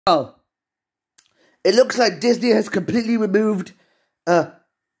Oh, it looks like Disney has completely removed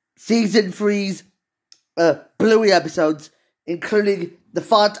Season 3's Bluey episodes, including the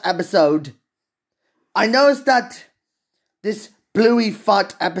fart episode. I noticed that this Bluey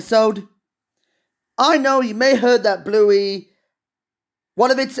fart episode, I know you may have heard that Bluey, one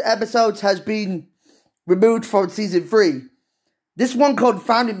of its episodes has been removed from Season 3. This one called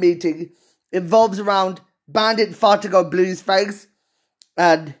Family Meeting involves around Bandit farting on Bluey's face,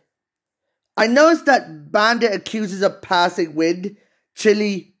 and I noticed that Bandit accuses of passing wind.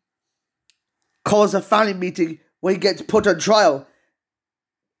 Chili calls a family meeting where he gets put on trial.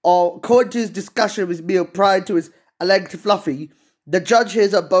 Or, according to his discussion with his meal prior to his alleged Fluffy, the judge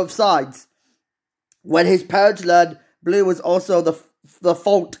hears on both sides. When his parents learn Bluey was also the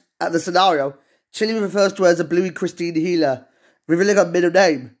fault at the scenario, Chili refers to her as a Bluey Christine Healer, revealing her middle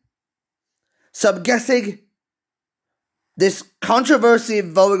name. So I'm guessing this controversy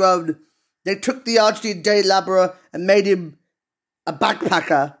involving they took the Argentine day laborer and made him a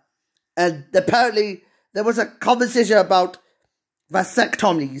backpacker, and apparently there was a conversation about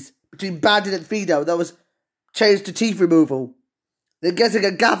vasectomies between Bandit and Fido that was changed to teeth removal. They're guessing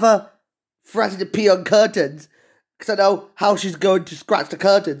a gaffer threatened to pee on curtains, because I know how she's going to scratch the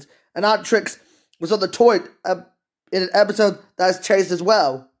curtains, and Aunt Trix was on the toilet in an episode that has changed as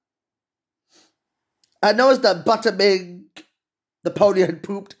well. I noticed that Buttermink, the pony, had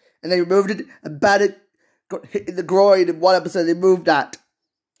pooped, and they removed it, and Bandit got hit in the groin in one episode, they moved that.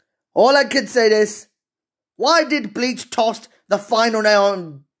 All I can say is, why did Bleach toss the final nail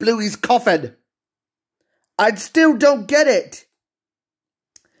on Bluey's coffin? I still don't get it.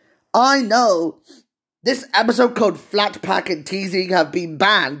 I know this episode called Flat Pack and Teasing have been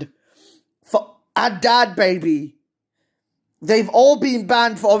banned for a dad baby. They've all been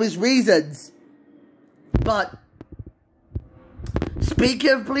banned for obvious reasons. But speaking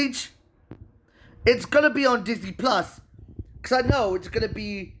of Bleach, it's going to be on Disney Plus, because I know it's going to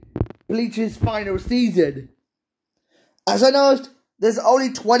be Bleach's final season. As I noticed, there's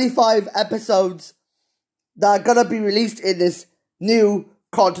only 25 episodes that are going to be released in this new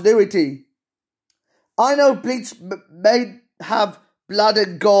continuity. I know Bleach may have blood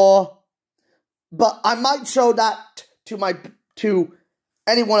and gore, but I might show that to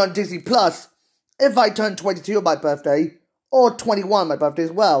anyone on Disney Plus if I turn 22 on my birthday, or 21 on my birthday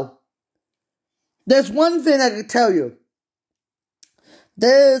as well. There's one thing I can tell you.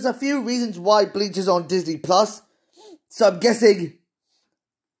 There's a few reasons why Bleach is on Disney Plus. So I'm guessing,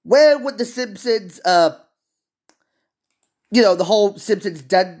 where would the Simpsons, the whole Simpsons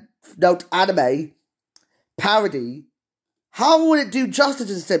Dead Note anime parody, how will it do justice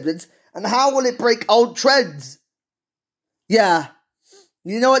to the Simpsons, and how will it break old trends? Yeah,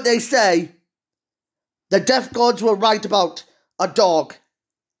 you know what they say? The deaf gods were right about a dog.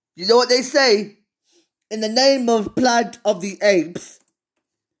 You know what they say? In the name of Planet of the Apes,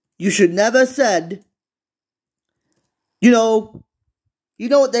 you should never said, you know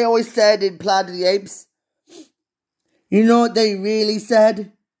what they always said in Planet of the Apes? You know what they really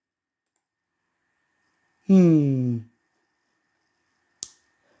said?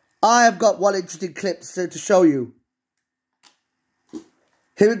 I have got one interesting clip to show you.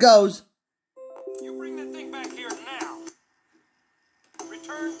 Here it goes. You bring that thing back here now.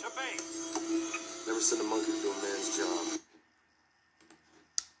 Return to base. Never send a monkey to do a man's job.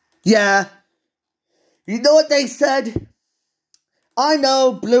 Yeah. You know what they said? I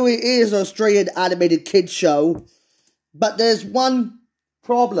know Bluey is an Australian animated kids show, but there's one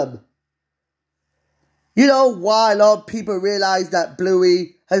problem. You know why a lot of people realize that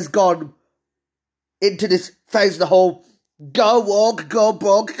Bluey has gone into this phase of the whole go walk, go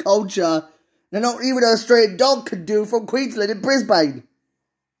broke culture that not even an Australian dog could do from Queensland and Brisbane.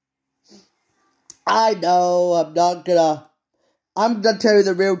 I know, I'm gonna tell you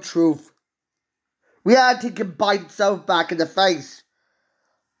the real truth. Reality can bite itself back in the face,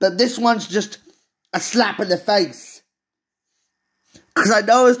 but this one's just a slap in the face. Because I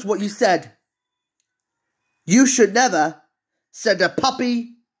noticed what you said. You should never send a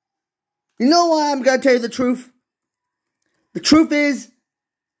puppy. You know why I'm going to tell you the truth? The truth is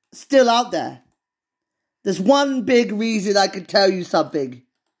still out there. There's one big reason I can tell you something.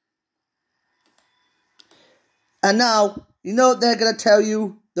 And now, you know what they're going to tell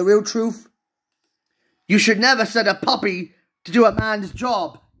you the real truth? You should never send a puppy to do a man's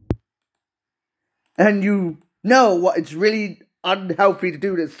job. And you know what, it's really unhealthy to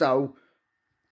do this, so